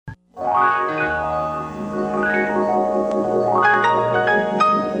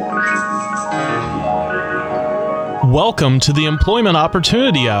Welcome to the Employment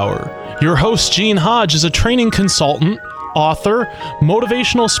Opportunity Hour. Your host, Gene Hodge, is a training consultant, author,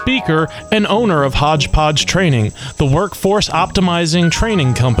 motivational speaker, and owner of Hodgepodge Training, the workforce optimizing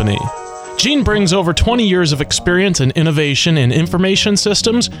training company. Gene brings over 20 years of experience and innovation in information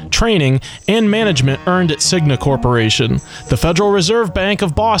systems, training, and management earned at Cigna Corporation, the Federal Reserve Bank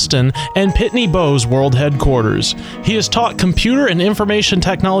of Boston, and Pitney Bowes World Headquarters. He has taught computer and information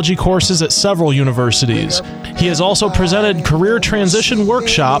technology courses at several universities. He has also presented career transition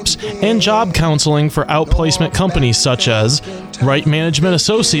workshops and job counseling for outplacement companies such as Wright Management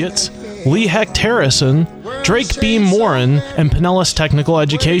Associates, Lee Hecht Harrison, Drake Beam Morin, and Pinellas Technical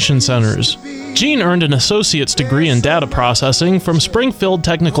Education Centers. Gene earned an associate's degree in data processing from Springfield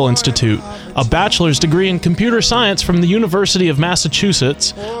Technical Institute, a bachelor's degree in computer science from the University of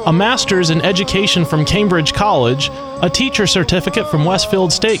Massachusetts, a master's in education from Cambridge College, a teacher certificate from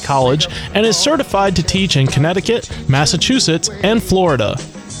Westfield State College, and is certified to teach in Connecticut, Massachusetts, and Florida.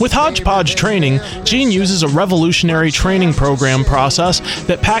 With Hodgepodge Training, Gene uses a revolutionary training program process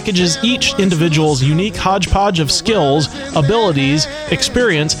that packages each individual's unique hodgepodge of skills, abilities,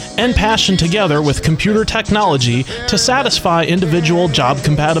 experience, and passion together with computer technology to satisfy individual job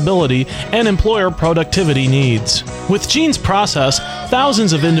compatibility and employer productivity needs. With Gene's process,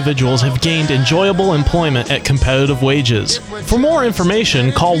 thousands of individuals have gained enjoyable employment at competitive wages. For more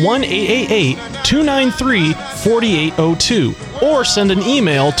information, call 1-888-293-4802 or send an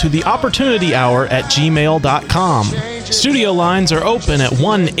email to theopportunityhour@gmail.com. Studio lines are open at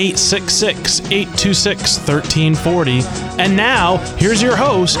 1-866-826-1340. And now, here's your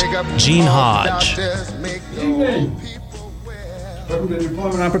host, Gene Hodge. Good evening. Welcome to the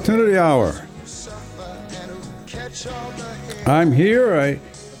Employment Opportunity Hour. I'm here.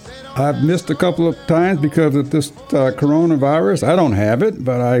 I've missed a couple of times because of this coronavirus. I don't have it,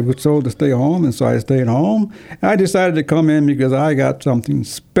 but I was told to stay home, and so I stayed home. I decided to come in because I got something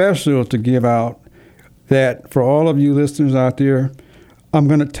special to give out that for all of you listeners out there, I'm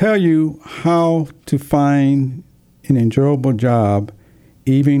going to tell you how to find an enjoyable job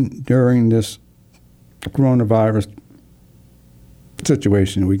even during this coronavirus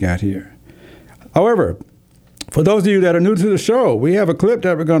situation we got here. However, for those of you that are new to the show, we have a clip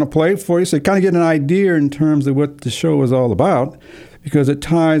that we're going to play for you so you kind of get an idea in terms of what the show is all about, because it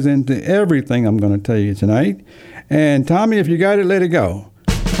ties into everything I'm going to tell you tonight. And Tommy, if you got it, let it go.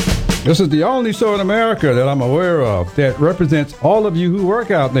 This is the only show in America that I'm aware of that represents all of you who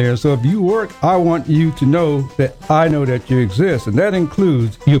work out there. So if you work, I want you to know that I know that you exist. And that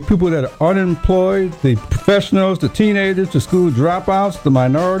includes you people that are unemployed, the professionals, the teenagers, the school dropouts, the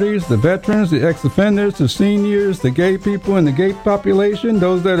minorities, the veterans, the ex-offenders, the seniors, the gay people in the gay population,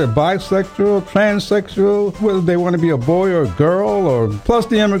 those that are bisexual, transsexual, whether they want to be a boy or a girl, or plus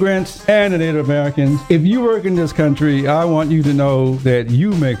the immigrants and the Native Americans. If you work in this country, I want you to know that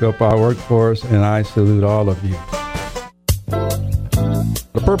you make up our workforce, and I salute all of you.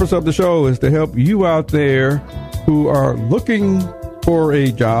 The purpose of the show is to help you out there who are looking for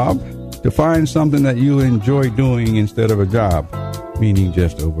a job to find something that you enjoy doing instead of a job, meaning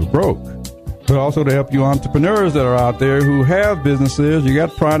just over broke. But also to help you entrepreneurs that are out there who have businesses, you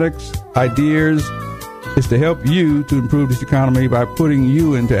got products, ideas. It's to help you to improve this economy by putting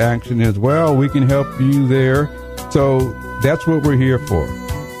you into action as well. We can help you there. So that's what we're here for.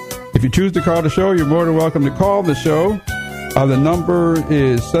 If you choose to call the show, you're more than welcome to call the show. The number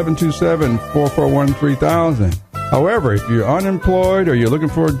is 727-441-3000. However, if you're unemployed or you're looking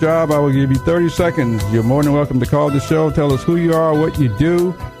for a job, I will give you 30 seconds. You're more than welcome to call the show. Tell us who you are, what you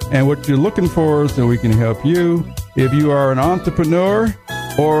do, and what you're looking for so we can help you. If you are an entrepreneur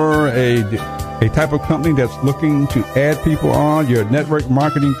or a type of company that's looking to add people on, you're a network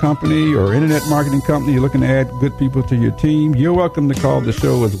marketing company or internet marketing company, you're looking to add good people to your team, you're welcome to call the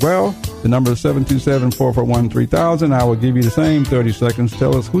show as well. The number is 727-441-3000. I will give you the same 30 seconds.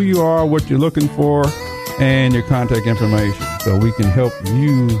 Tell us who you are, what you're looking for, and your contact information so we can help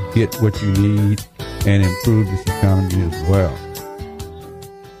you get what you need and improve this economy as well.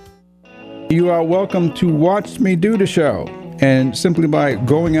 You are welcome to watch me do the show. And simply by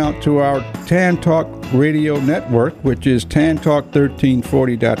going out to our Tan Talk radio network, which is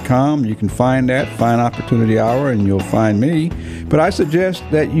tantalk1340.com, you can find that, find Opportunity Hour, and you'll find me. But I suggest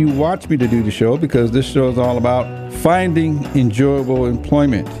that you watch me to do the show because this show is all about finding enjoyable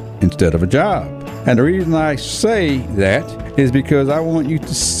employment instead of a job. And the reason I say that is because I want you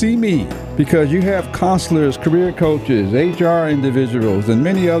to see me, because you have counselors, career coaches, HR individuals, and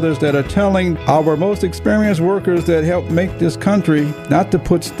many others that are telling our most experienced workers that help make this country not to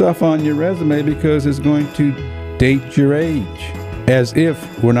put stuff on your resume because it's going to date your age, as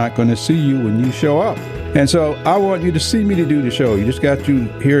if we're not going to see you when you show up. And so I want you to see me to do the show. You just got you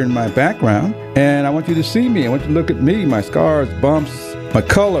here in my background, and I want you to see me. I want you to look at me, my scars, bumps, my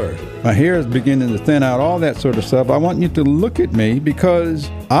color. My hair is beginning to thin out, all that sort of stuff. I want you to look at me because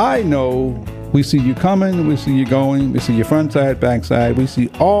I know we see you coming, we see you going, we see your front side, back side. We see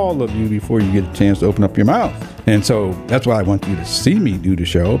all of you before you get a chance to open up your mouth. And so that's why I want you to see me do the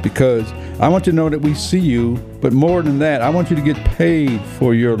show, because I want you to know that we see you. But more than that, I want you to get paid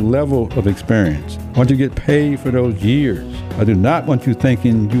for your level of experience. I want you to get paid for those years. I do not want you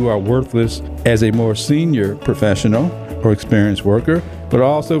thinking you are worthless as a more senior professional or experienced worker, but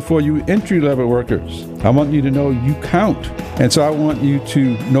also for you entry-level workers. I want you to know you count. And so I want you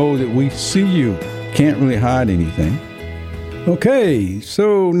to know that we see you. Can't really hide anything. Okay,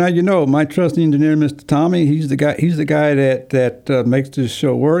 so now you know my trusty engineer, Mr. Tommy. He's the guy that makes this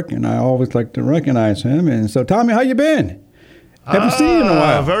show work, and I always like to recognize him. And so, Tommy, how you been? Haven't seen you in a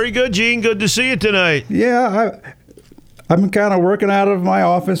while. Very good, Gene. Good to see you tonight. Yeah, I've been kind of working out of my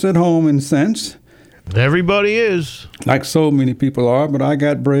office at home in a sense. Everybody is. Like so many people are, but I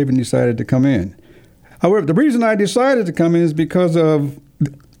got brave and decided to come in. However, the reason I decided to come in is because of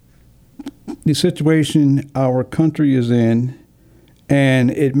the situation our country is in,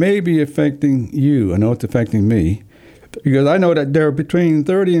 and it may be affecting you. I know it's affecting me, because I know that there are between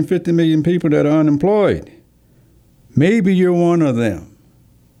 30 and 50 million people that are unemployed. Maybe you're one of them.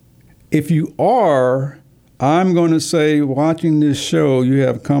 If you are, I'm going to say, watching this show, you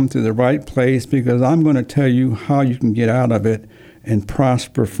have come to the right place, because I'm going to tell you how you can get out of it and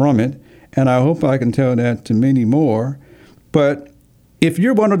prosper from it. And I hope I can tell that to many more. But if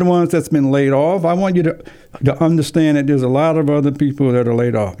you're one of the ones that's been laid off, I want you to understand that there's a lot of other people that are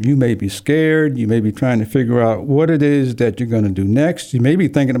laid off. You may be scared. You may be trying to figure out what it is that you're going to do next. You may be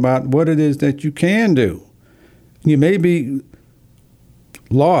thinking about what it is that you can do. You may be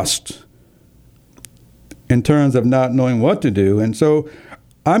lost in terms of not knowing what to do. And so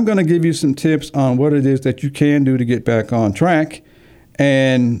I'm going to give you some tips on what it is that you can do to get back on track.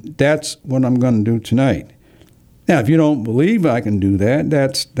 And that's what I'm going to do tonight. Now, if you don't believe I can do that,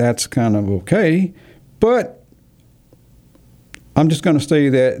 that's kind of okay. But I'm just going to say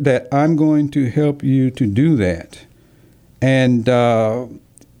that I'm going to help you to do that. And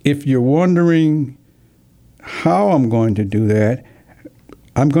if you're wondering how I'm going to do that,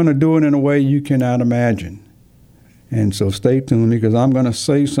 I'm going to do it in a way you cannot imagine. And so stay tuned, because I'm going to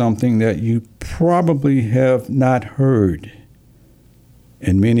say something that you probably have not heard,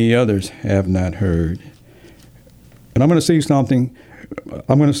 and many others have not heard. And I'm going to say some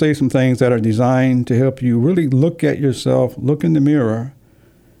things that are designed to help you really look at yourself, look in the mirror,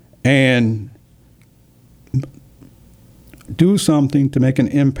 and do something to make an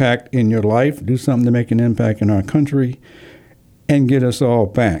impact in your life, do something to make an impact in our country, and get us all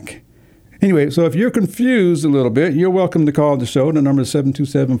back. Anyway, so if you're confused a little bit, you're welcome to call the show. The number is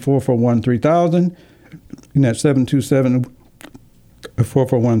 727-441-3000, and that's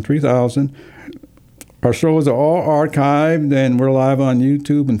 727-441-3000. Our shows are all archived, and we're live on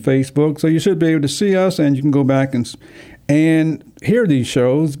YouTube and Facebook, so you should be able to see us, and you can go back and hear these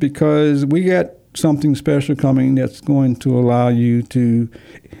shows, because we got something special coming that's going to allow you to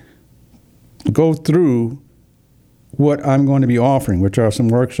go through what I'm going to be offering, which are some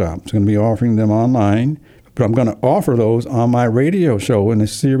workshops. I'm going to be offering them online, but I'm going to offer those on my radio show in a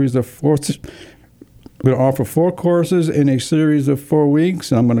series of 4. I'm going to offer 4 courses in a series of 4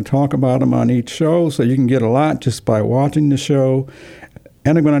 weeks, and I'm going to talk about them on each show, so you can get a lot just by watching the show.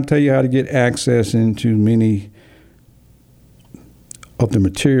 And I'm going to tell you how to get access into many of the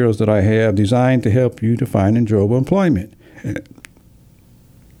materials that I have designed to help you to find enjoyable employment.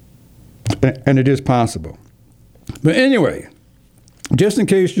 And it is possible. But anyway, just in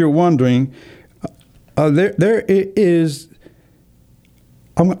case you're wondering, there is...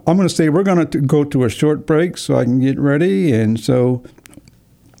 I'm going to say we're going to go to a short break so I can get ready. And so,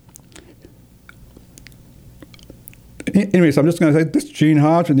 anyways, I'm just going to say this is Gene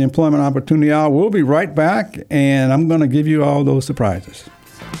Hodge with the Employment Opportunity Hour. We'll be right back, and I'm going to give you all those surprises.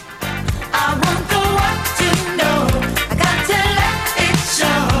 I want the world to know. I got to let it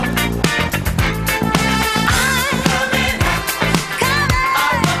show. I'm coming, coming. I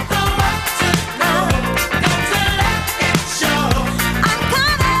want the world to know. Got to let it show. I'm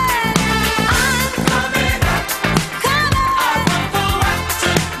coming, coming. I want the world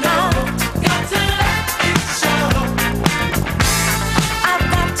to know. Got to let it show. I've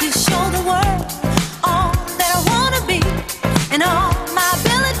got to show the world all that I want to be and all my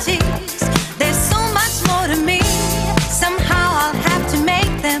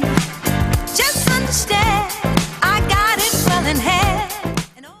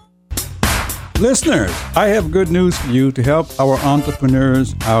Listeners, I have good news for you to help our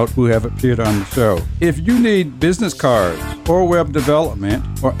entrepreneurs out who have appeared on the show. If you need business cards, or web development,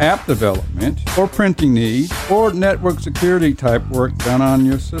 or app development, or printing needs, or network security type work done on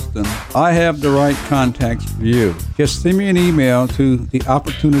your system, I have the right contacts for you. Just send me an email to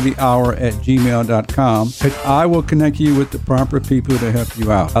theopportunityhour@gmail.com, and I will connect you with the proper people to help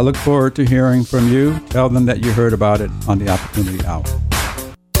you out. I look forward to hearing from you. Tell them that you heard about it on the Opportunity Hour.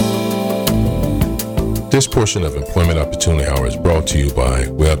 This portion of Employment Opportunity Hour is brought to you by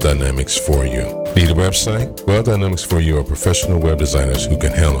Web Dynamics 4U. Need a website? Web Dynamics 4U are professional web designers who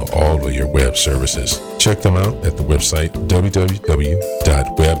can handle all of your web services. Check them out at the website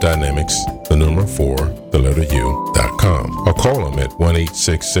www.webdynamics4u.com or call them at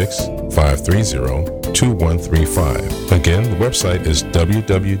 1-866-530-2135. Again, the website is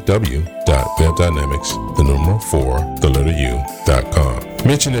www.webdynamics4u.com.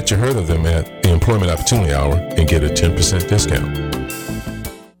 Mention that you heard of them at the Employment Opportunity Hour and get a 10% discount.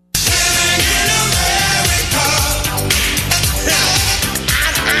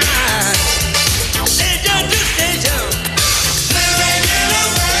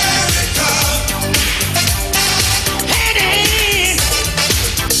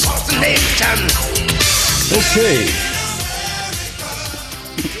 Okay.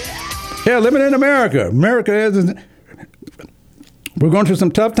 Yeah, living in America. We're going through some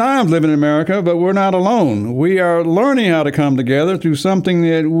tough times living in America, but we're not alone. We are learning how to come together through something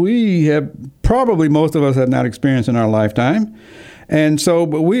that we have probably most of us have not experienced in our lifetime. And so,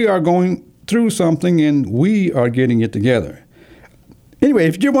 but we are going through something and we are getting it together. Anyway,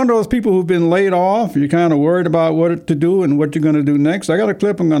 if you're one of those people who've been laid off, you're kind of worried about what to do and what you're going to do next, I got a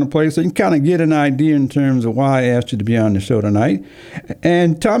clip I'm going to play so you can kind of get an idea in terms of why I asked you to be on the show tonight.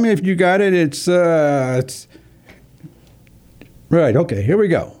 And tell me if you got it. It's right. Okay, here we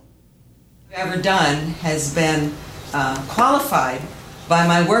go. Ever done has been qualified by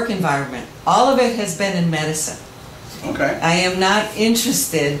my work environment. All of it has been in medicine. Okay. I am not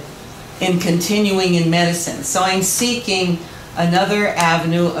interested in continuing in medicine, so I'm seeking another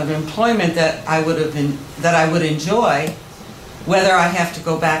avenue of employment that I would enjoy. Whether I have to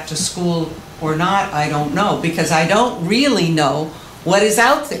go back to school or not, I don't know, because I don't really know what is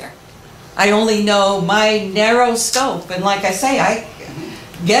out there. I only know my narrow scope, and like I say,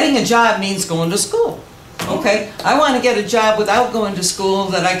 getting a job means going to school. Okay, I want to get a job without going to school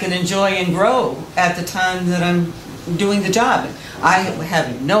that I can enjoy and grow at the time that I'm doing the job. I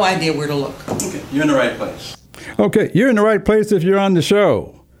have no idea where to look. Okay, you're in the right place. Okay, you're in the right place if you're on the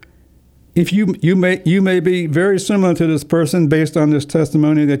show. If you may be very similar to this person based on this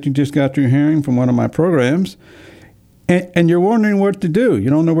testimony that you just got through hearing from one of my programs, and you're wondering what to do. You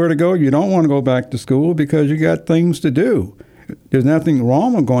don't know where to go. You don't want to go back to school because you got things to do. There's nothing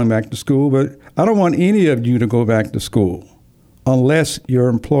wrong with going back to school, but I don't want any of you to go back to school unless your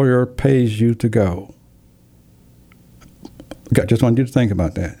employer pays you to go. Okay, I just want you to think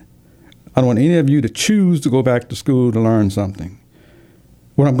about that. I don't want any of you to choose to go back to school to learn something.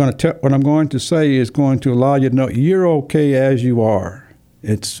 What I'm going to say is going to allow you to know you're okay as you are.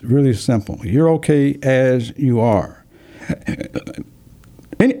 It's really simple. You're okay as you are.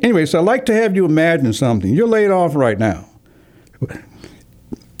 Anyway, so I'd like to have you imagine something. You're laid off right now.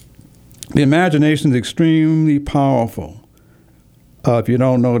 The imagination is extremely powerful. If you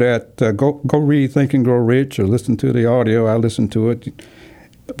don't know that, go read Think and Grow Rich or listen to the audio. I listened to it.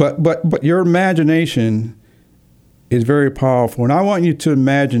 But your imagination is very powerful. And I want you to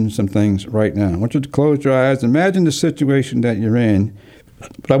imagine some things right now. I want you to close your eyes. Imagine the situation that you're in.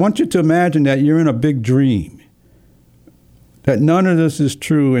 But I want you to imagine that you're in a big dream. That none of this is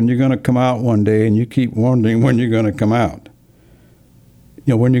true and you're going to come out one day and you keep wondering when you're going to come out.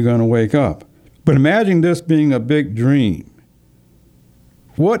 You know, when you're going to wake up. But imagine this being a big dream.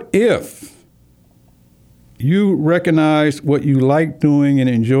 What if you recognize what you like doing and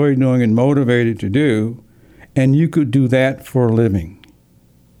enjoy doing and motivated to do, and you could do that for a living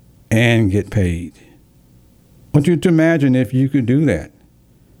and get paid? I want you to imagine if you could do that.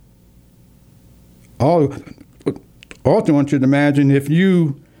 Also want you to imagine if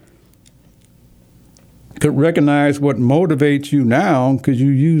you could recognize what motivates you now because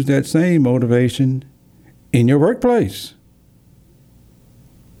you use that same motivation in your workplace.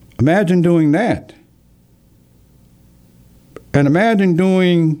 Imagine doing that. And imagine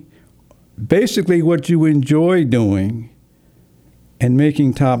doing basically what you enjoy doing and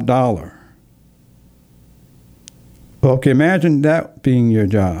making top dollar. Okay, imagine that being your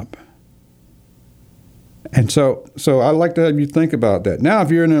job. And so I'd like to have you think about that. Now, if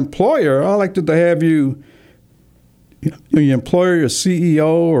you're an employer, I'd like to have you your employer, your CEO,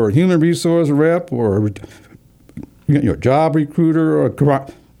 or human resource rep, or your job recruiter, or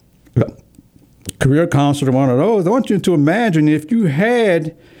career counselor, one of those. I want you to imagine if you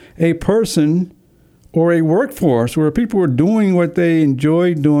had a person or a workforce where people were doing what they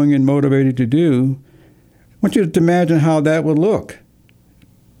enjoyed doing and motivated to do. I want you to imagine how that would look.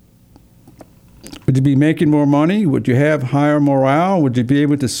 Would you be making more money? Would you have higher morale? Would you be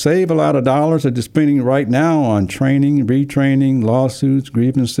able to save a lot of dollars that you're spending right now on training, retraining, lawsuits,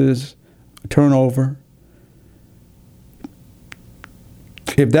 grievances, turnover?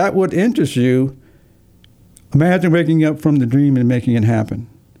 If that would interest you, imagine waking up from the dream and making it happen.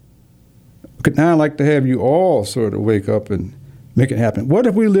 Now I'd like to have you all sort of wake up and make it happen. What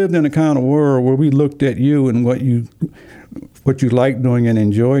if we lived in a kind of world where we looked at you and what you like doing and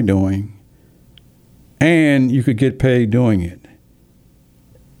enjoy doing, and you could get paid doing it?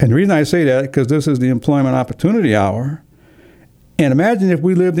 And the reason I say that is because this is the Employment Opportunity Hour. And imagine if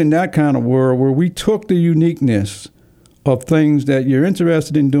we lived in that kind of world where we took the uniqueness of things that you're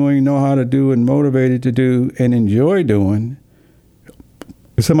interested in doing, know how to do, and motivated to do, and enjoy doing,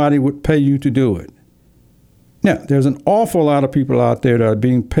 somebody would pay you to do it. Now, there's an awful lot of people out there that are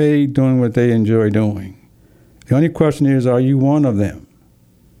being paid doing what they enjoy doing. The only question is, are you one of them?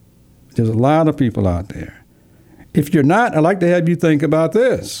 There's a lot of people out there. If you're not, I'd like to have you think about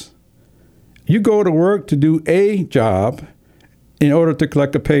this. You go to work to do a job in order to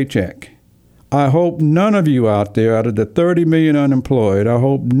collect a paycheck. I hope none of you out there, out of the 30 million unemployed, I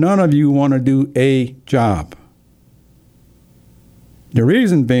hope none of you want to do a job. The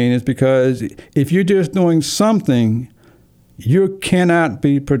reason being is because if you're just doing something, you cannot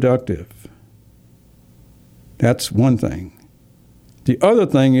be productive. That's one thing. The other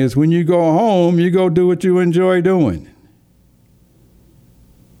thing is when you go home, you go do what you enjoy doing.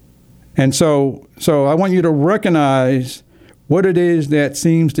 And so I want you to recognize what it is that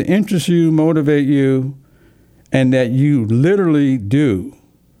seems to interest you, motivate you, and that you literally do.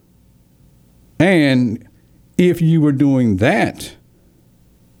 And if you were doing that,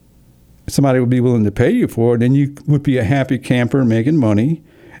 somebody would be willing to pay you for it, then you would be a happy camper making money,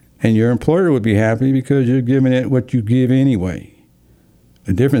 and your employer would be happy because you're giving it what you give anyway.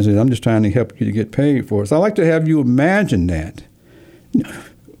 The difference is I'm just trying to help you to get paid for it. So I like to have you imagine that.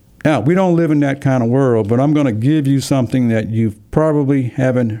 Now, we don't live in that kind of world, but I'm going to give you something that you probably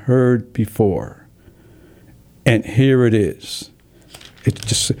haven't heard before. And here it is.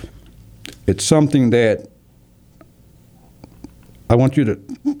 It's something that I want you to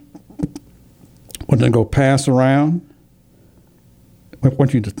go pass around. I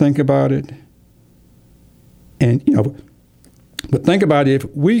want you to think about it. And, but think about it,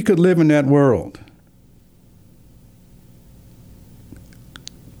 if we could live in that world,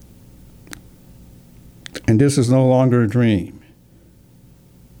 and this is no longer a dream,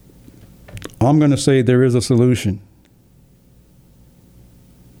 I'm going to say there is a solution.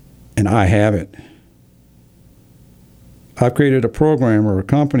 And I have it. I've created a program or a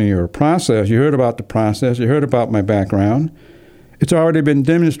company or a process. You heard about the process. You heard about my background. It's already been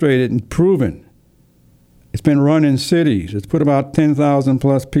demonstrated and proven. It's been run in cities. It's put about 10,000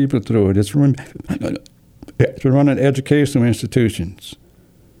 plus people through it. It's been run at educational institutions.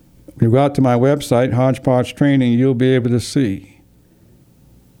 When you go out to my website, Hodgepodge Training, you'll be able to see.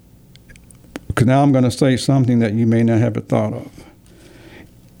 Because now I'm going to say something that you may not have a thought of.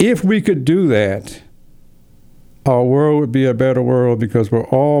 If we could do that, our world would be a better world because we're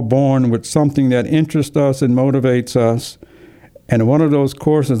all born with something that interests us and motivates us. And one of those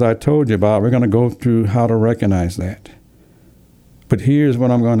courses I told you about, we're going to go through how to recognize that. But here's what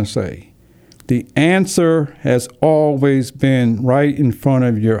I'm going to say. The answer has always been right in front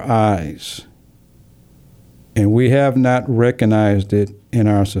of your eyes. And we have not recognized it in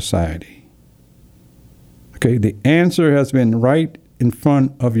our society. Okay, the answer has been right in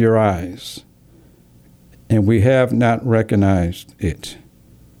front of your eyes. And we have not recognized it.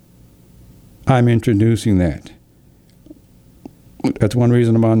 I'm introducing that. That's one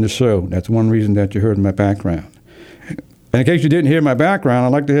reason I'm on the show. That's one reason that you heard my background. And in case you didn't hear my background,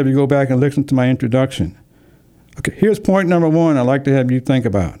 I'd like to have you go back and listen to my introduction. Okay, here's point number one I'd like to have you think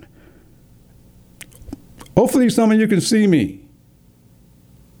about. Hopefully some of you can see me.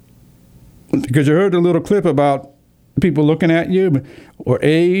 Because you heard a little clip about people looking at you or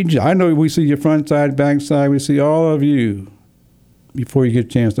age. I know we see your front side, back side. We see all of you before you get a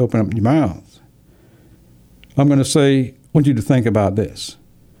chance to open up your mouth. I'm going to say, I want you to think about this.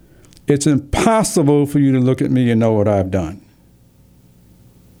 It's impossible for you to look at me and know what I've done.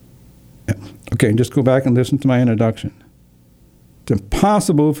 Okay, just go back and listen to my introduction. It's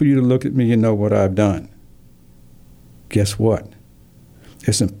impossible for you to look at me and know what I've done. guess what?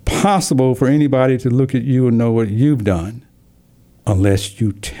 It's impossible for anybody to look at you and know what you've done unless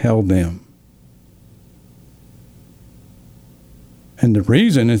you tell them. And the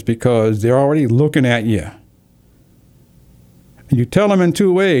reason is because they're already looking at you. And you tell them in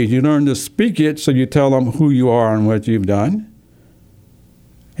two ways. You learn to speak it, so you tell them who you are and what you've done.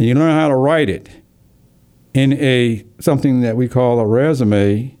 And you learn how to write it in something that we call a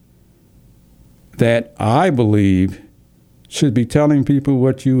resume that I believe should be telling people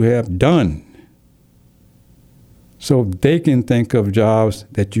what you have done so they can think of jobs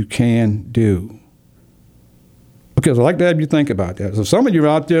that you can do. Because I'd like to have you think about that. So some of you are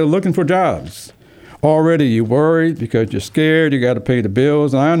out there looking for jobs. Already you're worried because you're scared, you got to pay the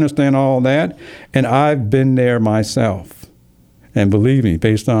bills, and I understand all that, and I've been there myself. And believe me,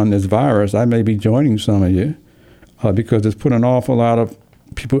 based on this virus, I may be joining some of you because it's put an awful lot of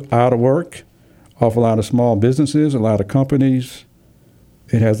people out of work, awful lot of small businesses, a lot of companies.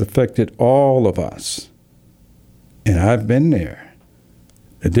 It has affected all of us. And I've been there.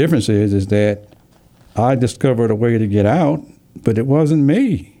 The difference is that I discovered a way to get out, but it wasn't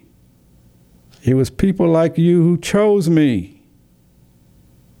me. It was people like you who chose me.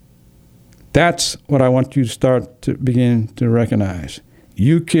 That's what I want you to start to begin to recognize.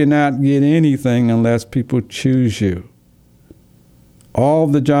 You cannot get anything unless people choose you. All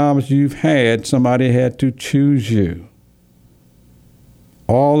the jobs you've had, somebody had to choose you.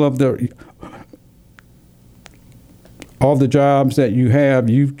 All the jobs that you have,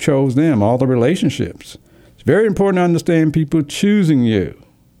 you chose them, all the relationships. It's very important to understand people choosing you.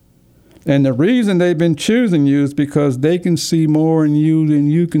 And the reason they've been choosing you is because they can see more in you than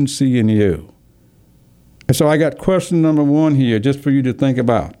you can see in you. And so I got question number 1 here just for you to think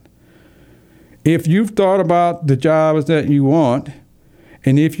about. If you've thought about the jobs that you want,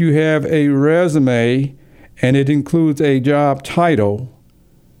 and if you have a resume and it includes a job title,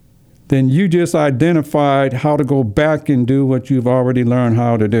 then you just identified how to go back and do what you've already learned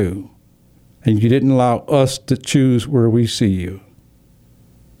how to do. And you didn't allow us to choose where we see you.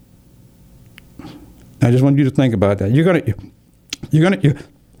 I just want you to think about that. You're gonna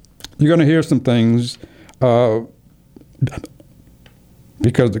hear some things because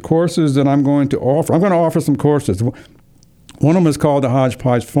the courses that I'm going to offer some courses. One of them is called the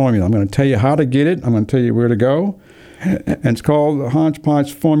Hodgepodge Formula. I'm going to tell you how to get it. I'm going to tell you where to go. And it's called the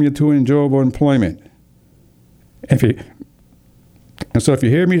Hodgepodge Formula to Enjoyable Employment. So if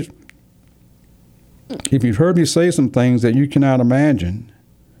you've heard me say some things that you cannot imagine,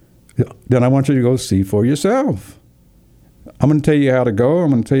 then I want you to go see for yourself. I'm going to tell you how to go.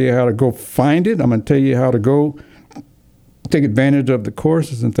 I'm going to tell you how to go find it. I'm going to tell you how to go take advantage of the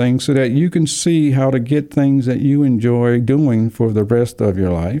courses and things so that you can see how to get things that you enjoy doing for the rest of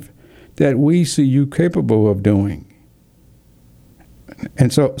your life that we see you capable of doing.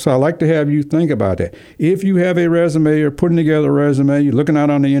 And so I like to have you think about that. If you have a resume or putting together a resume, you're looking out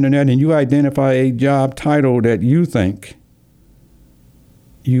on the internet and you identify a job title that you think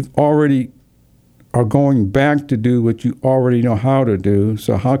you've already are going back to do what you already know how to do,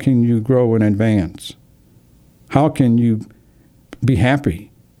 so how can you grow and advance? How can you be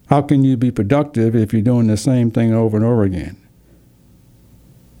happy? How can you be productive if you're doing the same thing over and over again?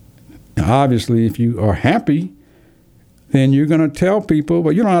 Now, obviously, if you are happy, then you're going to tell people,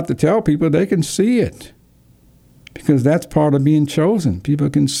 but you don't have to tell people, they can see it. Because that's part of being chosen. People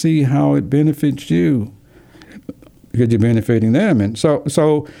can see how it benefits you because you're benefiting them. And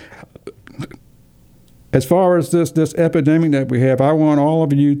so as far as this epidemic that we have, I want all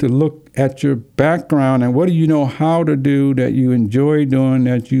of you to look at your background and what do you know how to do that you enjoy doing,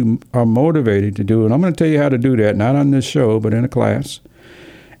 that you are motivated to do. And I'm going to tell you how to do that, not on this show, but in a class.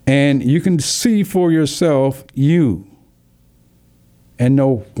 And you can see for yourself you and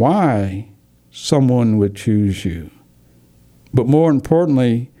know why someone would choose you. But more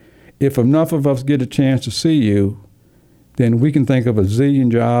importantly, if enough of us get a chance to see you, then we can think of a zillion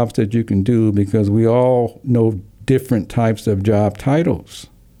jobs that you can do because we all know different types of job titles.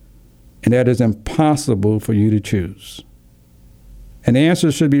 And that is impossible for you to choose. And the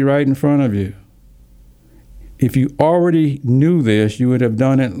answer should be right in front of you. If you already knew this, you would have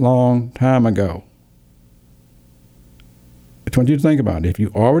done it a long time ago. I want you to think about it. If you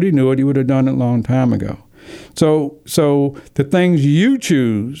already knew it, you would have done it a long time ago. So the things you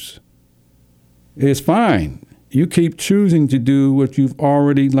choose is fine. You keep choosing to do what you've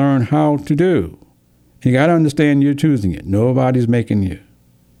already learned how to do. You got to understand you're choosing it. Nobody's making you.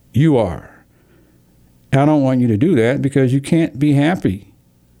 You are. I don't want you to do that because you can't be happy.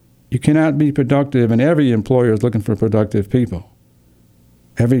 You cannot be productive, and every employer is looking for productive people.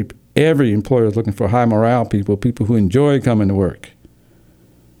 Every Every employer is looking for high morale people, people who enjoy coming to work.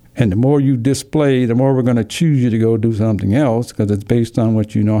 And the more you display, the more we're going to choose you to go do something else because it's based on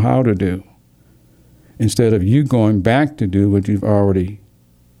what you know how to do, instead of you going back to do what you've already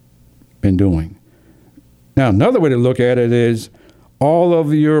been doing. Now, another way to look at it is all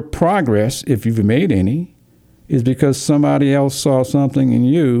of your progress, if you've made any, is because somebody else saw something in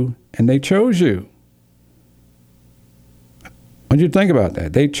you and they chose you. What do you think about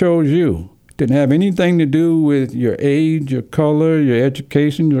that? They chose you. Didn't have anything to do with your age, your color, your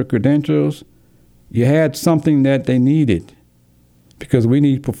education, your credentials. You had something that they needed, because we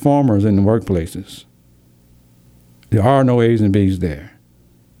need performers in the workplaces. There are no A's and B's there.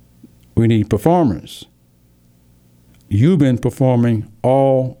 We need performers. You've been performing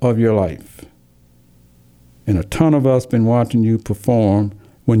all of your life. And a ton of us been watching you perform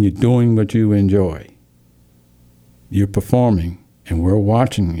when you're doing what you enjoy. You're performing, and we're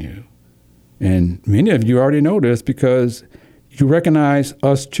watching you. And many of you already know this because you recognize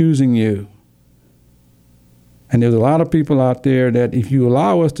us choosing you. And there's a lot of people out there that if you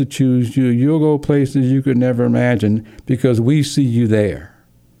allow us to choose you, you'll go places you could never imagine because we see you there.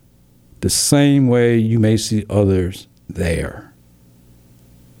 The same way you may see others there.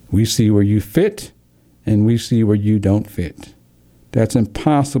 We see where you fit and we see where you don't fit. That's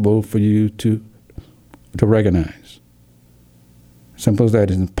impossible for you to recognize. Simple as that.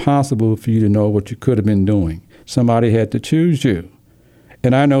 It's impossible for you to know what you could have been doing. Somebody had to choose you.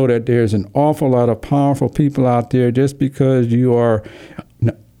 And I know that there's an awful lot of powerful people out there. Just because you are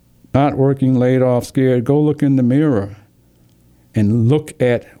not working, laid off, scared, go look in the mirror and look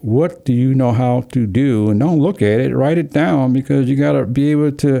at what do you know how to do. And don't look at it, write it down, because you got to be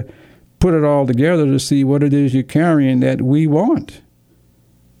able to put it all together to see what it is you're carrying that we want.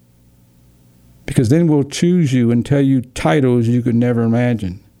 Because then we'll choose you and tell you titles you could never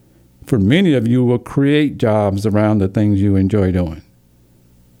imagine. For many of you, we'll create jobs around the things you enjoy doing.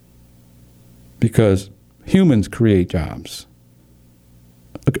 Because humans create jobs.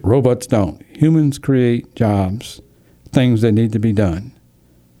 Look, robots don't. Humans create jobs, things that need to be done.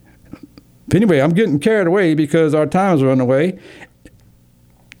 But anyway, I'm getting carried away because our time's running away.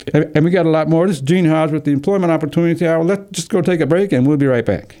 And we got a lot more. This is Gene Hodge with the Employment Opportunity Hour. Let's just go take a break and we'll be right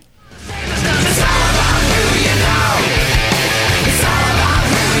back.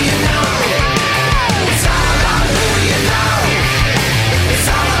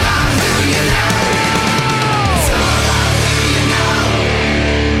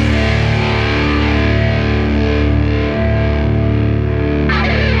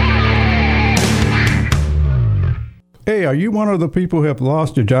 Hey, are you one of the people who have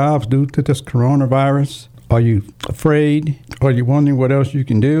lost your jobs due to this coronavirus? Are you afraid? Are you wondering what else you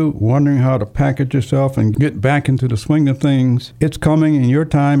can do? Wondering how to package yourself and get back into the swing of things? It's coming and your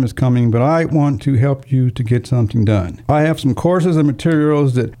time is coming, but I want to help you to get something done. I have some courses and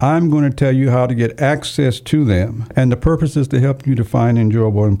materials that I'm going to tell you how to get access to them, and the purpose is to help you to find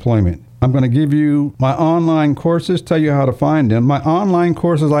enjoyable employment. I'm going to give you my online courses, tell you how to find them. My online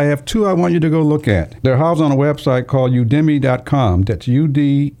courses, I have two I want you to go look at. They're housed on a website called udemy.com. That's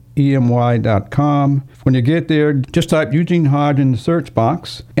udemy.com. When you get there, just type Eugene Hodge in the search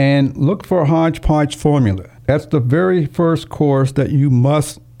box and look for Hodgepodge Formula. That's the very first course that you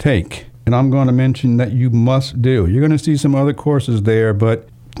must take. And I'm going to mention that you must do. You're going to see some other courses there, but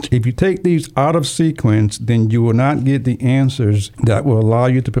if you take these out of sequence, then you will not get the answers that will allow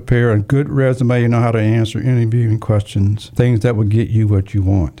you to prepare a good resume and know how to answer interviewing questions, things that will get you what you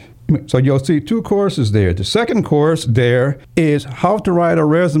want. So you'll see two courses there. The second course there is how to write a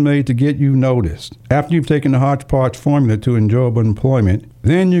resume to get you noticed. After you've taken the Hodgepodge Formula to enjoyable employment,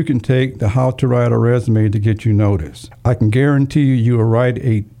 then you can take the how to write a resume to get you noticed. I can guarantee you will write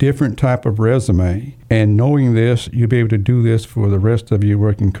a different type of resume, and knowing this, you'll be able to do this for the rest of your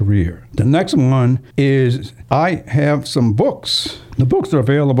working career. The next one is I have some books. The books are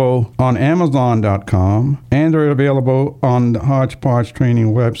available on Amazon.com, and they're available on the Hodgepodge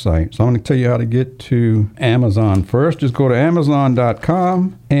Training website. So I'm going to tell you how to get to Amazon first. Just go to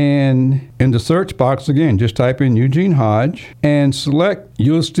Amazon.com, and in the search box, again, just type in Eugene Hodge and select.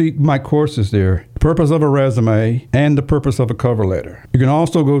 You'll see my courses there. The purpose of a resume and the purpose of a cover letter. You can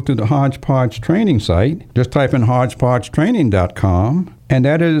also go to the Hodgepodge Training site. Just type in hodgepodgetraining.com, and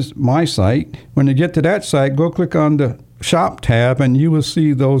that is my site. When you get to that site, go click on the Shop tab, and you will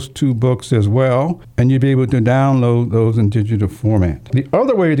see those two books as well, and you'll be able to download those in digital format. The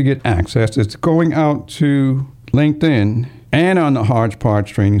other way to get access is going out to LinkedIn and on the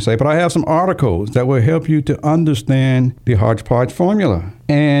Hodgepodge training site. But I have some articles that will help you to understand the Hodgepodge formula.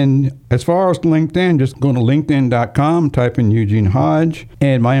 And as far as LinkedIn, just go to linkedin.com, type in Eugene Hodge,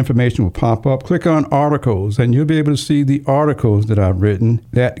 and my information will pop up. Click on articles, and you'll be able to see the articles that I've written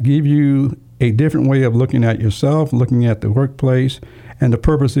that give you a different way of looking at yourself, looking at the workplace, and the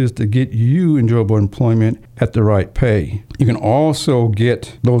purpose is to get you enjoyable employment at the right pay. You can also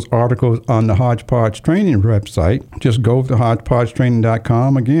get those articles on the Hodgepodge Training website. Just go to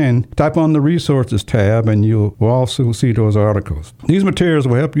hodgepodgetraining.com. Again, type on the resources tab and you'll also see those articles. These materials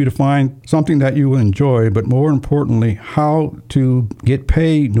will help you to find something that you will enjoy, but more importantly, how to get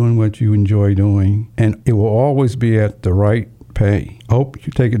paid doing what you enjoy doing. And it will always be at the right pay. I hope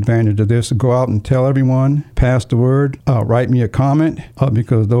you take advantage of this. Go out and tell everyone, pass the word, write me a comment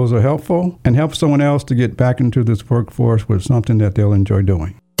because those are helpful, and help someone else to get back into this workforce with something that they'll enjoy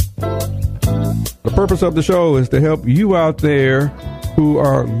doing. The purpose of the show is to help you out there who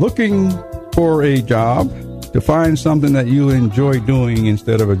are looking for a job to find something that you enjoy doing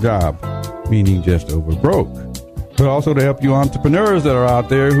instead of a job, meaning just over broke. But also to help you entrepreneurs that are out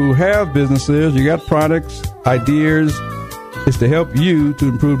there who have businesses, you got products, ideas. It's to help you to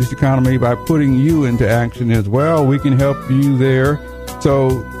improve this economy by putting you into action as well. We can help you there.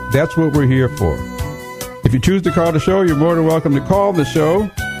 So that's what we're here for. If you choose to call the show, you're more than welcome to call the show.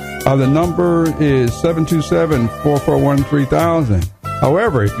 The number is 727-441-3000.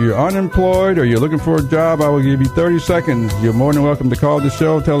 However, if you're unemployed or you're looking for a job, I will give you 30 seconds. You're more than welcome to call the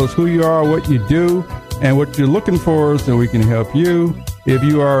show. Tell us who you are, what you do, and what you're looking for so we can help you. If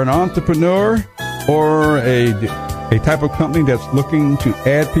you are an entrepreneur or a type of company that's looking to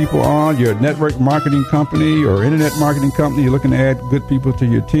add people on, you're a network marketing company or internet marketing company, you're looking to add good people to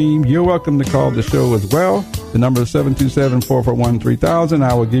your team, you're welcome to call the show as well. The number is 727-441-3000.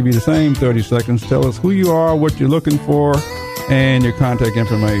 I will give you the same 30 seconds. Tell us who you are, what you're looking for, and your contact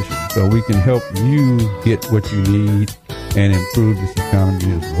information so we can help you get what you need and improve this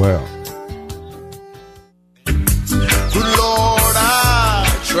economy as well. Good Lord, I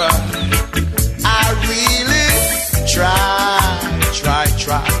try. I really try.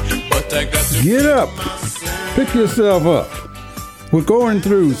 But I got to Get up. Pick yourself up. We're going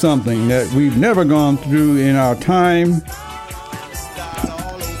through something that we've never gone through in our time.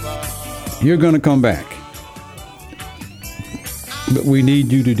 You're going to come back. But we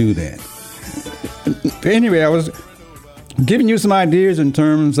need you to do that. Anyway, I was giving you some ideas in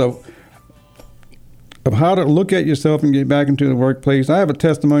terms of how to look at yourself and get back into the workplace. I have a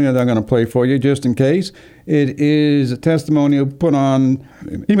testimonial that I'm going to play for you just in case. It is a testimonial put on,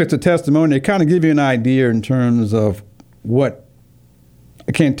 anyway, it's a testimonial. It kind of give you an idea in terms of what,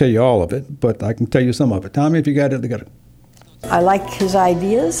 I can't tell you all of it, but I can tell you some of it. Tommy, if you got it, got it. I like his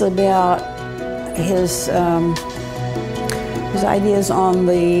ideas about his ideas on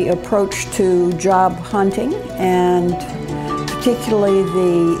the approach to job hunting, and particularly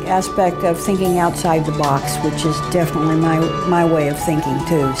the aspect of thinking outside the box, which is definitely my way of thinking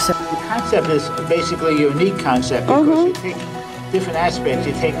too. So the concept is basically a unique concept because you take different aspects.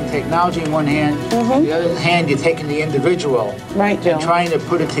 You're taking technology in one hand, on the other hand, you're taking the individual and trying to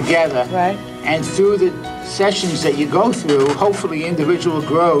put it together. Right. And through the sessions that you go through, hopefully the individual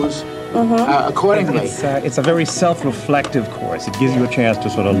grows accordingly. It's a very self-reflective course. It gives you a chance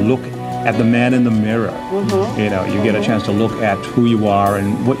to sort of look at the man in the mirror. You know, you get a chance to look at who you are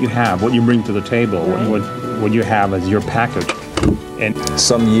and what you have, what you bring to the table, what you have as your package. And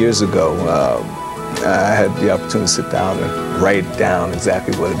some years ago, I had the opportunity to sit down and write down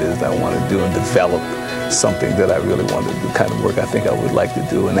exactly what it is that I want to do and develop something that I really want to do, the kind of work I think I would like to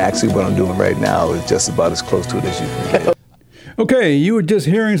do. And actually what I'm doing right now is just about as close to it as you can get. Okay, you were just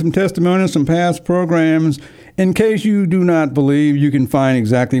hearing some testimonials from past programs. In case you do not believe you can find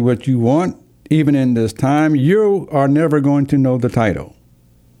exactly what you want, even in this time, you are never going to know the title.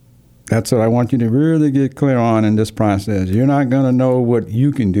 That's what I want you to really get clear on in this process. You're not going to know what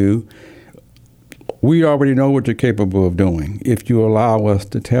you can do. We already know what you're capable of doing if you allow us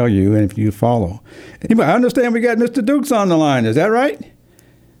to tell you and if you follow. Anyway, I understand we got Mr. Dukes on the line. Is that right?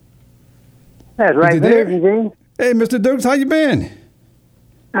 That's right. Good evening, Gene. Hey, Mr. Dukes, how you been?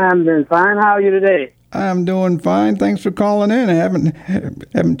 I'm doing fine. How are you today? I'm doing fine. Thanks for calling in. I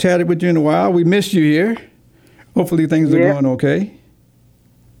haven't chatted with you in a while. We missed you here. Hopefully things are going okay.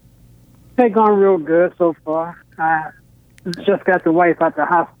 They're going real good so far. I just got the wife out the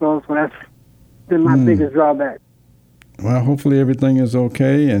hospital, so that's been my biggest drawback. Well, hopefully everything is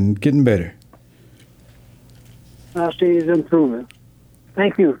okay and getting better. She is improving.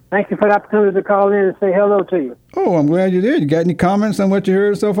 Thank you. Thank you for the opportunity to call in and say hello to you. Oh, I'm glad you did. You got any comments on what you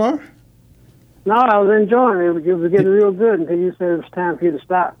heard so far? No, I was enjoying it. It was getting real good until you said it was time for you to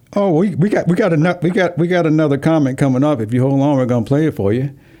stop. Oh, we got another comment coming up. If you hold on, we're gonna play it for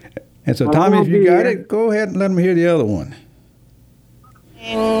you. And so, Tommy, if you got it, go ahead and let them hear the other one.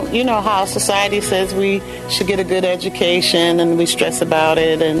 And you know how society says we should get a good education, and we stress about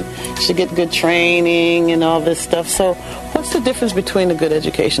it, and should get good training and all this stuff. So what's the difference between a good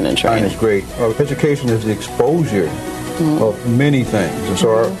education and training? It's great. Education is the exposure of many things. And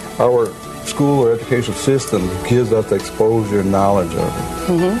so our school or educational system gives us the exposure and knowledge of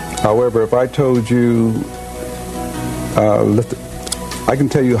it. However, if I told you, I can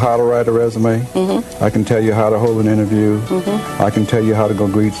tell you how to write a resume. I can tell you how to hold an interview. I can tell you how to go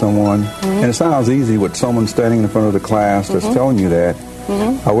greet someone. And it sounds easy with someone standing in front of the class that's telling you that.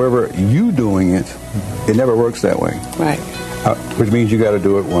 However, you doing it, it never works that way. Right. Which means you got to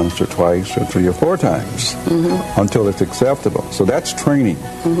do it once or twice or 3 or 4 times until it's acceptable. So that's training.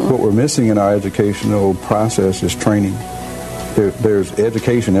 What we're missing in our educational process is training. There's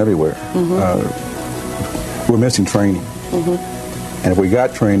education everywhere. We're missing training. And if we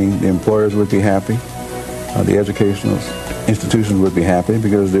got training, the employers would be happy. The educational institutions would be happy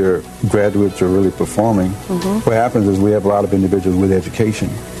because their graduates are really performing. What happens is we have a lot of individuals with education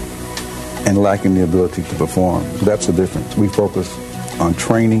and lacking the ability to perform. So that's the difference. We focus on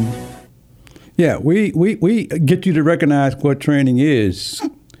training. Yeah, we get you to recognize what training is.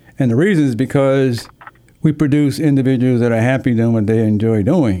 And the reason is because we produce individuals that are happy doing what they enjoy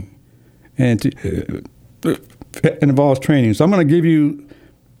doing. And it involves training. So I'm going to give you,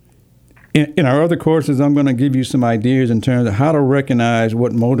 in our other courses, I'm going to give you some ideas in terms of how to recognize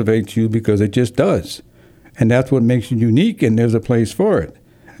what motivates you, because it just does. And that's what makes you unique, and there's a place for it.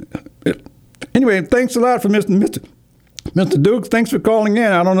 Anyway, thanks a lot for Mr. Dukes. Thanks for calling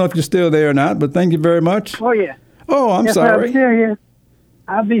in. I don't know if you're still there or not, but thank you very much. Oh, yeah. Oh, I'm yes, sorry. I'm still here.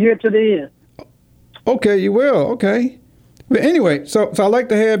 I'll be here to the end. Okay, you will. Okay. But anyway, so I'd like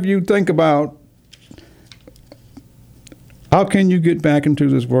to have you think about how can you get back into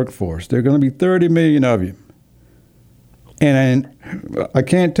this workforce. There are going to be 30 million of you. And I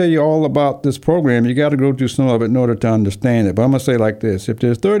can't tell you all about this program. You got to go through some of it in order to understand it. But I'm going to say it like this. If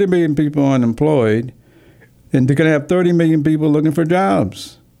there's 30 million people unemployed, then they're going to have 30 million people looking for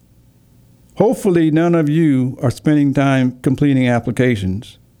jobs. Hopefully none of you are spending time completing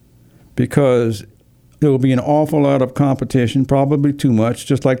applications, because there will be an awful lot of competition, probably too much,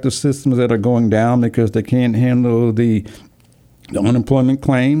 just like the systems that are going down because they can't handle the unemployment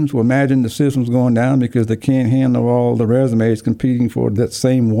claims. Well, imagine the system's going down because they can't handle all the resumes competing for that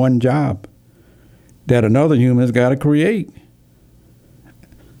same one job that another human's got to create.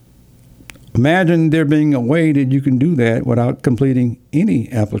 Imagine there being a way that you can do that without completing any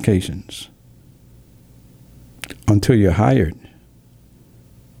applications until you're hired.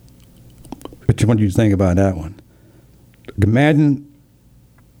 What do you think about that one?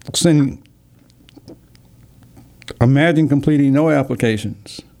 Imagine completing no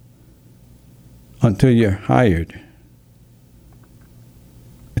applications until you're hired.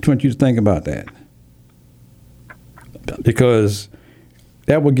 I just want you to think about that, because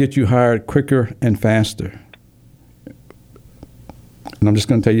that will get you hired quicker and faster. And I'm just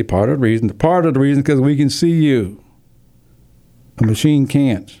going to tell you part of the reason. Part of the reason because we can see you. A machine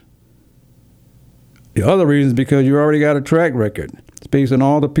can't. The other reason is because you already got a track record. It's based on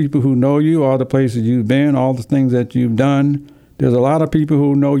all the people who know you, all the places you've been, all the things that you've done. There's a lot of people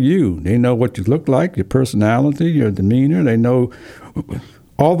who know you. They know what you look like, your personality, your demeanor. They know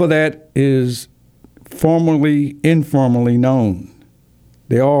all of that is formally, informally known.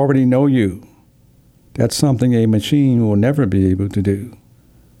 They already know you. That's something a machine will never be able to do.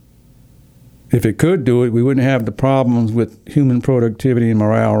 If it could do it, we wouldn't have the problems with human productivity and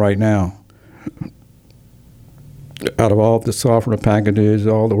morale right now. Out of all the software packages,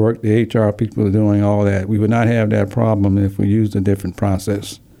 all the work the HR people are doing, all that, we would not have that problem if we used a different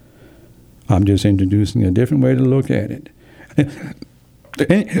process. I'm just introducing a different way to look at it.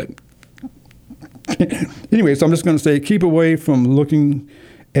 Anyway, so I'm just going to say keep away from looking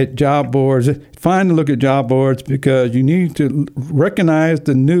at job boards. Fine to look at job boards because you need to recognize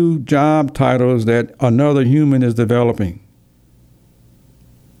the new job titles that another human is developing.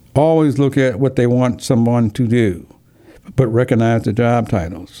 Always look at what they want someone to do, but recognize the job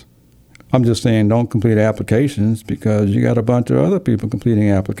titles. I'm just saying don't complete applications because you got a bunch of other people completing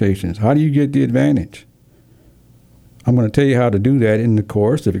applications. How do you get the advantage? I'm going to tell you how to do that in the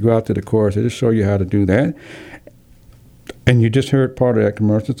course. If you go out to the course, it'll show you how to do that. And you just heard part of that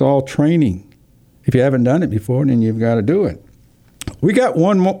commercial. It's all training. If you haven't done it before, then you've got to do it. We got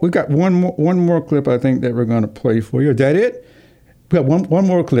one more clip I think that we're going to play for you. Is that it? We got one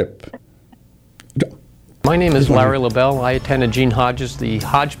more clip. My name is Larry LaBelle. I attended Gene Hodges' the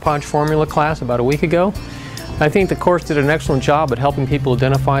Hodgepodge Formula class about a week ago. I think the course did an excellent job at helping people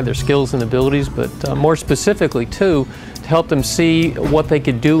identify their skills and abilities, but more specifically, too, to help them see what they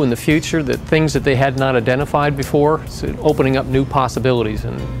could do in the future, the things that they had not identified before, so opening up new possibilities.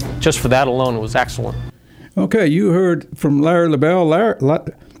 And just for that alone, it was excellent. Okay, you heard from Larry LaBelle.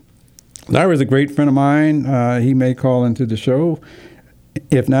 Larry's a great friend of mine. He may call into the show.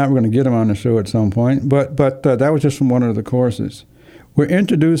 If not, we're going to get him on the show at some point. But that was just from one of the courses. We're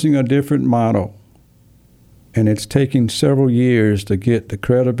introducing a different model. And it's taking several years to get the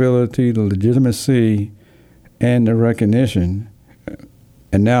credibility, the legitimacy, and the recognition.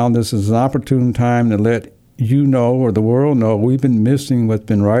 And now this is an opportune time to let you know, or the world know, we've been missing what's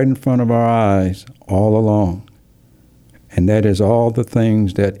been right in front of our eyes all along. And that is all the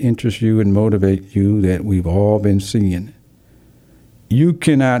things that interest you and motivate you that we've all been seeing. You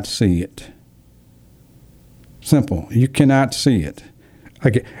cannot see it. Simple. You cannot see it.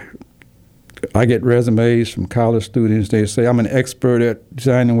 I get resumes from college students. They say, I'm an expert at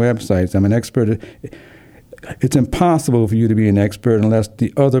designing websites. I'm an expert at... It's impossible for you to be an expert unless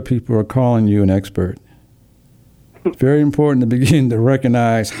the other people are calling you an expert. It's very important to begin to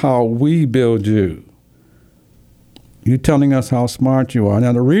recognize how we build you. You telling us how smart you are.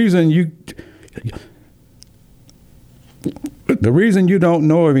 Now, the reason you don't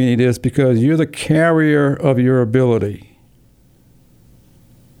know any of this is because you're the carrier of your ability.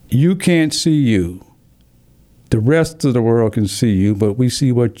 You can't see you. The rest of the world can see you, but we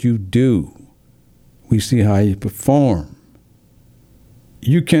see what you do. We see how you perform.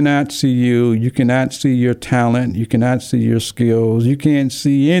 You cannot see you. You cannot see your talent. You cannot see your skills. You can't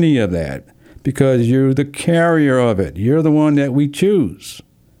see any of that because you're the carrier of it. You're the one that we choose.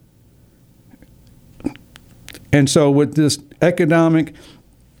 And so with this economic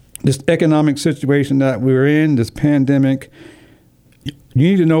situation that we're in, this pandemic, you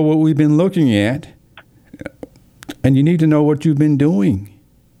need to know what we've been looking at, and you need to know what you've been doing,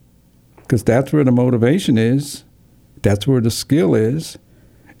 because that's where the motivation is. That's where the skill is.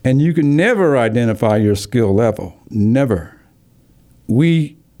 And you can never identify your skill level. Never.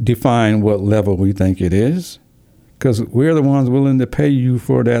 We define what level we think it is, because we're the ones willing to pay you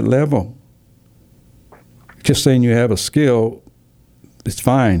for that level. Just saying you have a skill is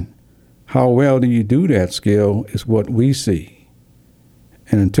fine. How well do you do that skill is what we see.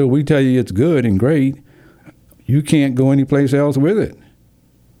 And until we tell you it's good and great, you can't go anyplace else with it.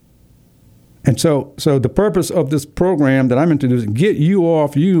 And so the purpose of this program that I'm introducing, get you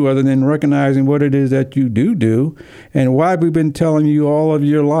off you other than recognizing what it is that you do and why we've been telling you all of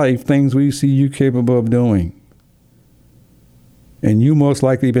your life things we see you capable of doing. And you most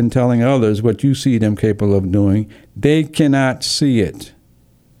likely been telling others what you see them capable of doing. They cannot see it.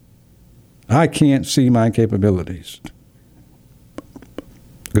 I can't see my capabilities.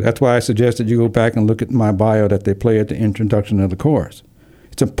 That's why I suggested you go back and look at my bio that they play at the introduction of the course.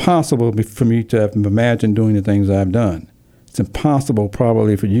 It's impossible for me to have imagined doing the things I've done. It's impossible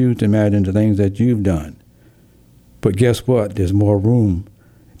probably for you to imagine the things that you've done. But guess what? There's more room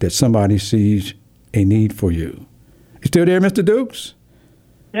that somebody sees a need for you. You still there, Mr. Dukes?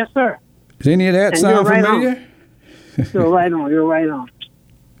 Yes, sir. Does any of that sound familiar? You're right on. You're right on.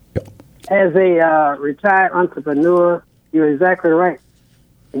 As a retired entrepreneur, you're exactly right.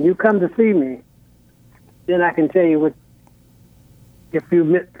 When you come to see me, then I can tell you what if you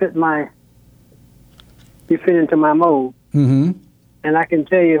fit into my mold. Mm-hmm. And I can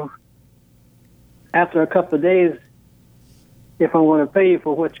tell you after a couple of days if I'm going to pay you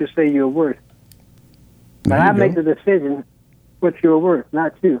for what you say you're worth. But I make the decision what you're worth,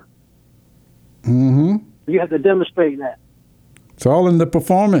 not you. Mm-hmm. You have to demonstrate that. It's all in the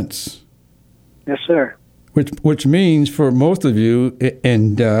performance. Yes, sir. Which means for most of you,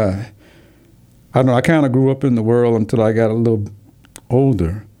 and I don't know, I kind of grew up in the world until I got a little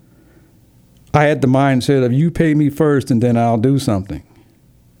older. I had the mindset of you pay me first and then I'll do something.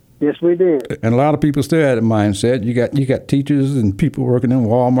 Yes, we did. And a lot of people still had a mindset. You got teachers and people working in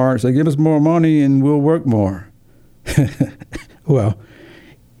Walmart say, give us more money and we'll work more. Well,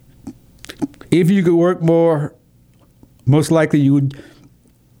 if you could work more, most likely you'll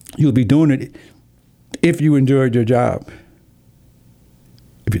be doing it if you enjoyed your job.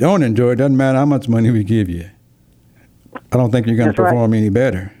 If you don't enjoy it, it doesn't matter how much money we give you. I don't think you're going to perform any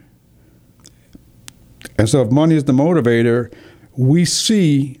better. And so if money is the motivator, we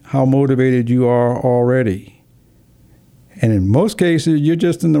see how motivated you are already. And in most cases, you're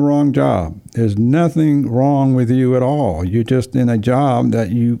just in the wrong job. There's nothing wrong with you at all. You're just in a job that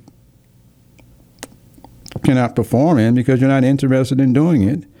you cannot perform in because you're not interested in doing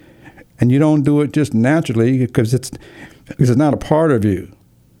it. and you don't do it just naturally because it's not a part of you.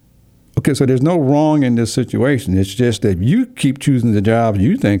 Okay, so there's no wrong in this situation. It's just that you keep choosing the jobs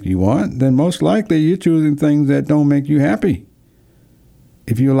you think you want, then most likely you're choosing things that don't make you happy.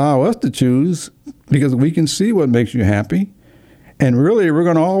 If you allow us to choose, because we can see what makes you happy, and really we're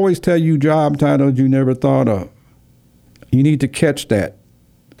going to always tell you job titles you never thought of. You need to catch that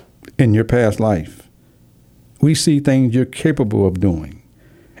in your past life. We see things you're capable of doing,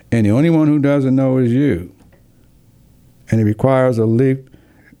 and the only one who doesn't know is you. And it requires a leap.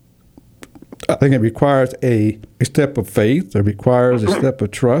 I think it requires a step of faith. It requires a step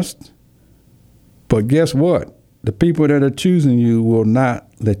of trust. But guess what? The people that are choosing you will not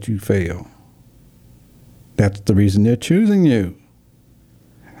let you fail. That's the reason they're choosing you.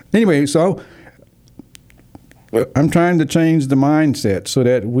 Anyway, so I'm trying to change the mindset so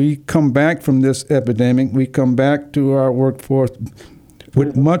that we come back from this epidemic, we come back to our workforce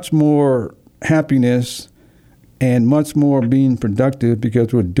with much more happiness and much more being productive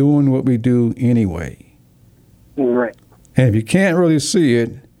because we're doing what we do anyway. Right. And if you can't really see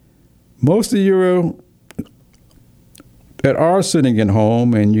it, most of you that are sitting at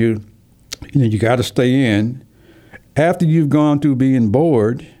home and you got to stay in, after you've gone through being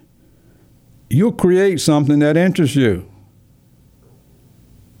bored, you'll create something that interests you.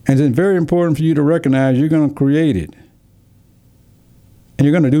 And it's very important for you to recognize you're going to create it. And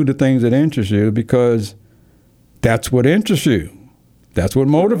you're going to do the things that interest you because that's what interests you. That's what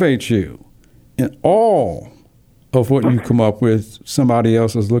motivates you. And all of what you come up with, somebody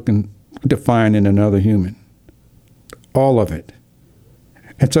else is looking to find in another human. All of it.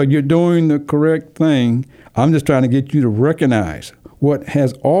 And so you're doing the correct thing. I'm just trying to get you to recognize what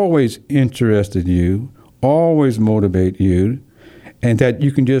has always interested you, always motivate you, and that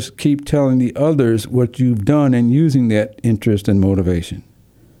you can just keep telling the others what you've done and using that interest and motivation.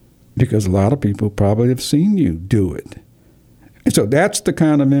 Because a lot of people probably have seen you do it. And so that's the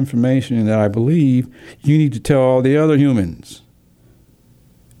kind of information that I believe you need to tell all the other humans.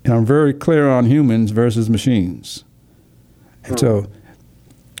 And I'm very clear on humans versus machines. And so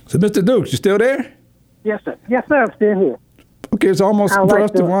Mr. Dukes, you still there? Yes, sir. Yes, sir. I'm still here. Okay, it's almost for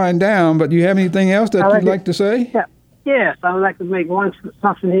us to wind down, but do you have anything else that you'd like to say? Yeah. Yes, I would like to make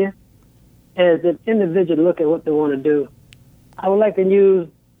something here. As an individual look at what they want to do, I would like to use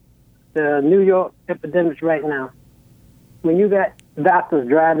the New York epidemics right now. When you got doctors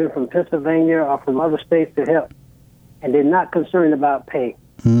driving from Pennsylvania or from other states to help, and they're not concerned about pay.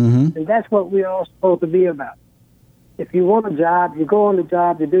 Mm-hmm. And that's what we're all supposed to be about. If you want a job, you go on the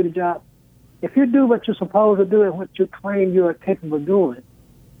job, you do the job. If you do what you're supposed to do and what you claim you are capable of doing,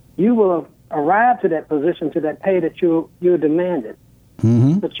 you will arrive to that position, to that pay that you're demanding.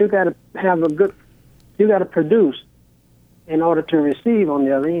 Mm-hmm. But you got to have you got to produce in order to receive on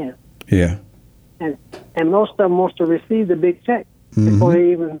the other end. Yeah. And most of them wants to receive the big check before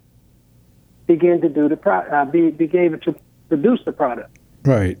they even begin to do the be able to produce the product.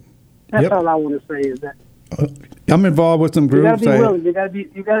 Right. That's all I want to say is that. I'm involved with some groups. You got to be willing.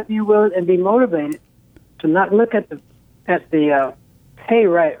 You got to be willing and be motivated to not look at the pay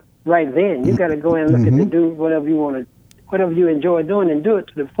right then. You got to go in and look at to do whatever you want to, whatever you enjoy doing, and do it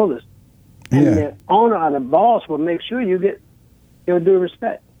to the fullest. And the owner or the boss will make sure you get your due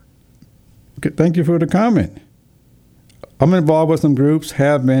respect. Okay, thank you for the comment. I'm involved with some groups,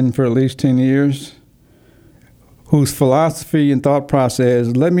 have been for at least 10 years, whose philosophy and thought process,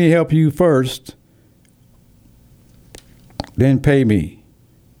 let me help you first, then pay me.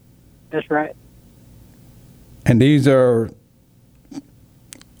 That's right. And these are,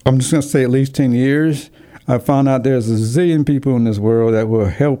 I'm just going to say at least 10 years. I found out there's a zillion people in this world that will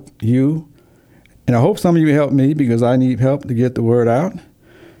help you. And I hope some of you help me because I need help to get the word out.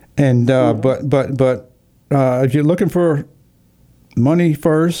 And but if you're looking for money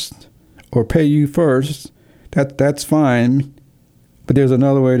first or pay you first, that's fine. But there's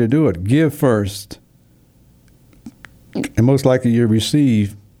another way to do it. Give first. And most likely you'll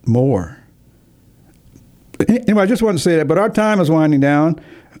receive more. Anyway, I just want to say that, but our time is winding down.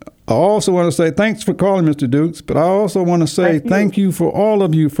 I also want to say thanks for calling, Mr. Dukes, but I also want to say thank you for all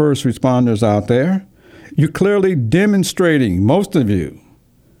of you first responders out there. You're clearly demonstrating, most of you,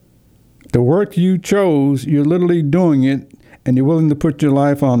 the work you chose, you're literally doing it, and you're willing to put your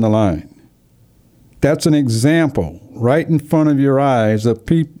life on the line. That's an example right in front of your eyes of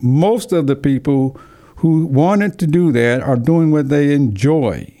most of the people who wanted to do that are doing what they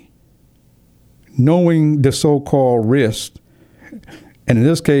enjoy, knowing the so-called risk. And in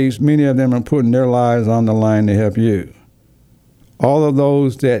this case, many of them are putting their lives on the line to help you. All of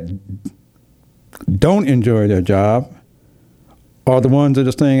those that don't enjoy their job are the ones that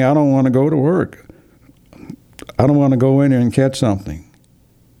are saying, I don't want to go to work. I don't want to go in there and catch something.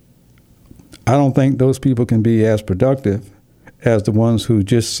 I don't think those people can be as productive as the ones who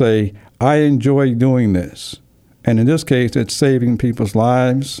just say, I enjoy doing this. And in this case, it's saving people's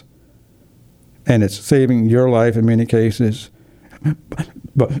lives, and it's saving your life in many cases.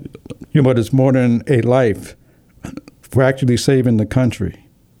 But it's more than a life. We're actually saving the country.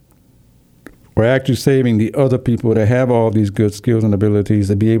 We're actually saving the other people that have all these good skills and abilities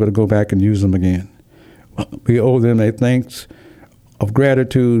to be able to go back and use them again. We owe them a thanks of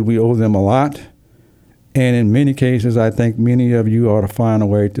gratitude. We owe them a lot. And in many cases, I think many of you ought to find a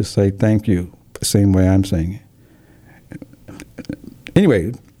way to say thank you, the same way I'm saying it.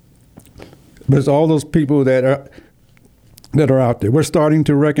 Anyway, but it's all those people that are out there. We're starting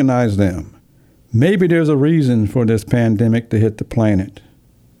to recognize them. Maybe there's a reason for this pandemic to hit the planet.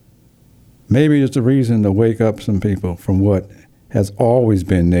 Maybe there's a reason to wake up some people from what has always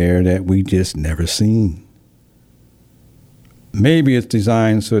been there that we just never seen. Maybe it's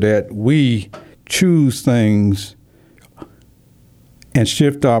designed so that we choose things and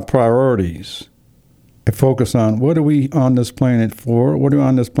shift our priorities and focus on what are we on this planet for, what are we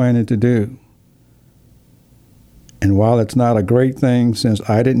on this planet to do. And while it's not a great thing, since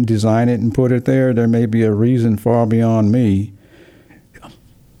I didn't design it and put it there, there may be a reason far beyond me.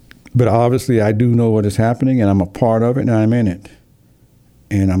 But obviously I do know what is happening, and I'm a part of it, and I'm in it.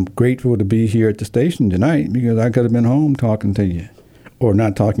 And I'm grateful to be here at the station tonight, because I could have been home talking to you, or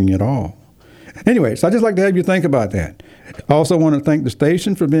not talking at all. Anyway, so I'd just like to have you think about that. I also want to thank the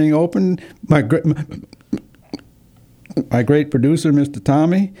station for being open. My great producer, Mr.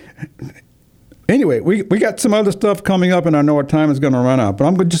 Tommy. Anyway, we got some other stuff coming up, and I know our time is going to run out. But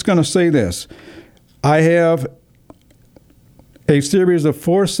I'm just going to say this. I have a series of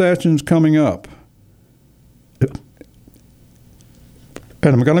 4 sessions coming up.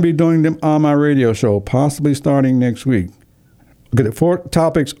 And I'm going to be doing them on my radio show, possibly starting next week. Okay, the 4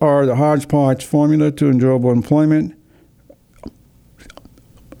 topics are the Hodgepodge formula to enjoyable employment,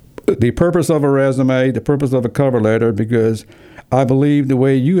 the purpose of a resume, the purpose of a cover letter, because I believe the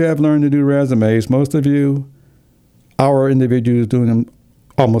way you have learned to do resumes, most of you, our individuals doing them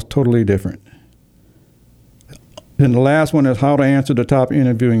almost totally different. Then the last one is how to answer the top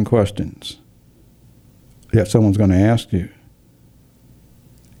interviewing questions that someone's going to ask you.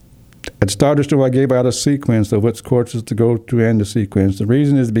 At the start of the show, I gave out a sequence of which courses to go to and the sequence. The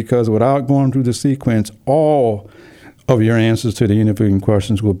reason is because without going through the sequence, all of your answers to the interviewing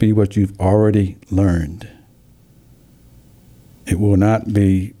questions will be what you've already learned. It will not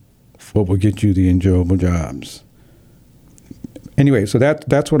be what will get you the enjoyable jobs. Anyway, so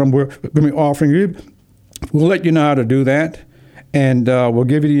that's what we're going to be offering you. We'll let you know how to do that, and we'll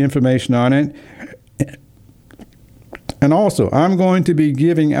give you the information on it. And also, I'm going to be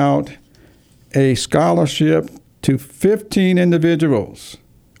giving out a scholarship to 15 individuals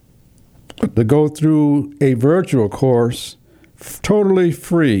to go through a virtual course totally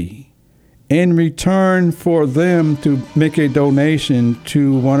free in return for them to make a donation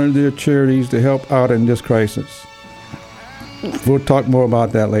to one of their charities to help out in this crisis. We'll talk more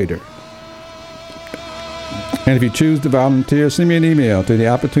about that later. And if you choose to volunteer, send me an email to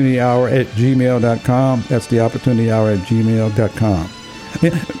theopportunityhour@gmail.com. That's theopportunityhour@gmail.com.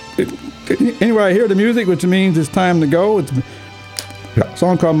 Anyway, I hear the music, which means it's time to go. It's a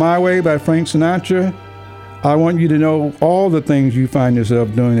song called My Way by Frank Sinatra. I want you to know all the things you find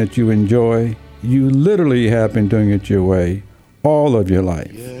yourself doing that you enjoy. You literally have been doing it your way all of your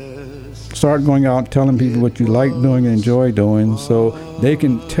life. Start going out telling people what you like doing and enjoy doing so they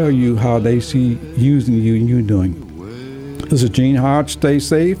can tell you how they see using you and you doing. This is Gene Hodge. Stay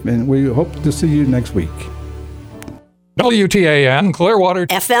safe, and we hope to see you next week. WTAN, Clearwater.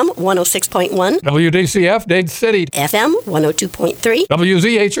 FM 106.1. WDCF, Dade City. FM 102.3.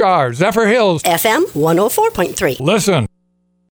 WZHR, Zephyr Hills. FM 104.3. Listen.